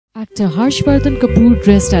Actor Harshvardhan Kapoor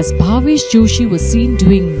dressed as Bhavesh Joshi was seen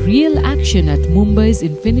doing real action at Mumbai's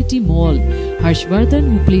Infinity Mall. Harshvardhan,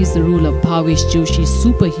 who plays the role of Bhavesh Joshi's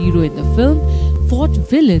superhero in the film, fought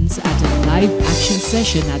villains at a live action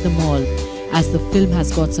session at the mall. As the film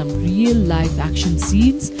has got some real live action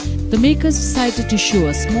scenes, the makers decided to show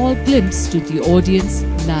a small glimpse to the audience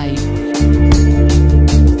live.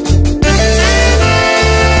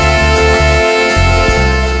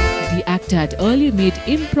 The actor had earlier made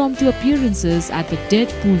impromptu appearances at the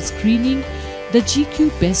Deadpool screening, the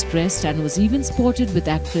GQ Best Dressed, and was even spotted with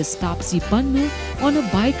actress Taapsee Pannu on a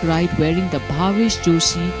bike ride wearing the Bhavesh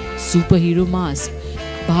Joshi superhero mask.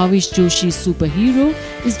 Bhavesh Joshi's Superhero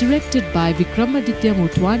is directed by Vikramaditya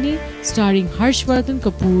Motwane, starring Harshvardhan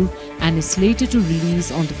Kapoor, and is slated to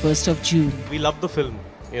release on the 1st of June. We love the film,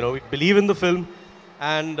 we believe in the film,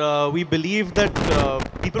 and we believe that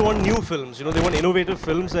people want new films, they want innovative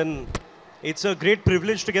films, and it's a great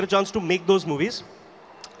privilege to get a chance to make those movies.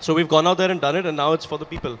 So we've gone out there and done it, and now it's for the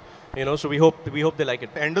people, so we hope they like it.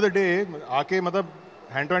 End of the day,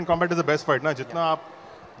 hand-to-hand combat is the best fight, na? जितना आप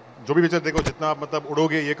जो भी picture देखो, जितना आप मतलब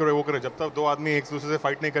उड़ोगे, ये करो वो करो, जब तक दो आदमी एक दूसरे से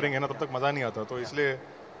फाइट नहीं करेंगे ना, तब तक मजा नहीं आता. तो इसलिए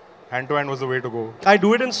hand-to-hand was the way to go. I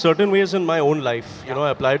do it in certain ways in my own life. I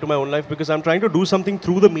apply it to my own life because I'm trying to do something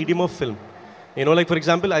through the medium of film. Like for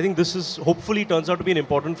example, I think this is hopefully turns out to be an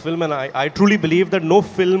important film, and I truly believe that no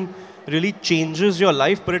film really changes your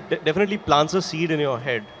life, but it definitely plants a seed in your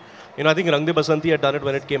head. I think Rang De Basanti had done it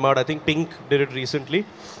when it came out. I think Pink did it recently.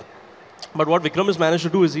 But what Vikram has managed to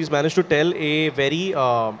do is he's managed to tell a very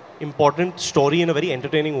important story in a very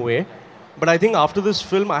entertaining way. But I think after this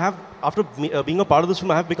film, after being a part of this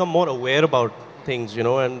film, I have become more aware about things,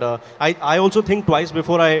 and I also think twice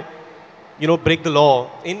before I, break the law.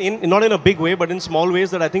 Not in a big way, but in small ways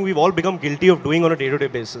that I think we've all become guilty of doing on a day-to-day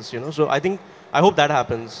basis, So I hope that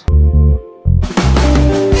happens.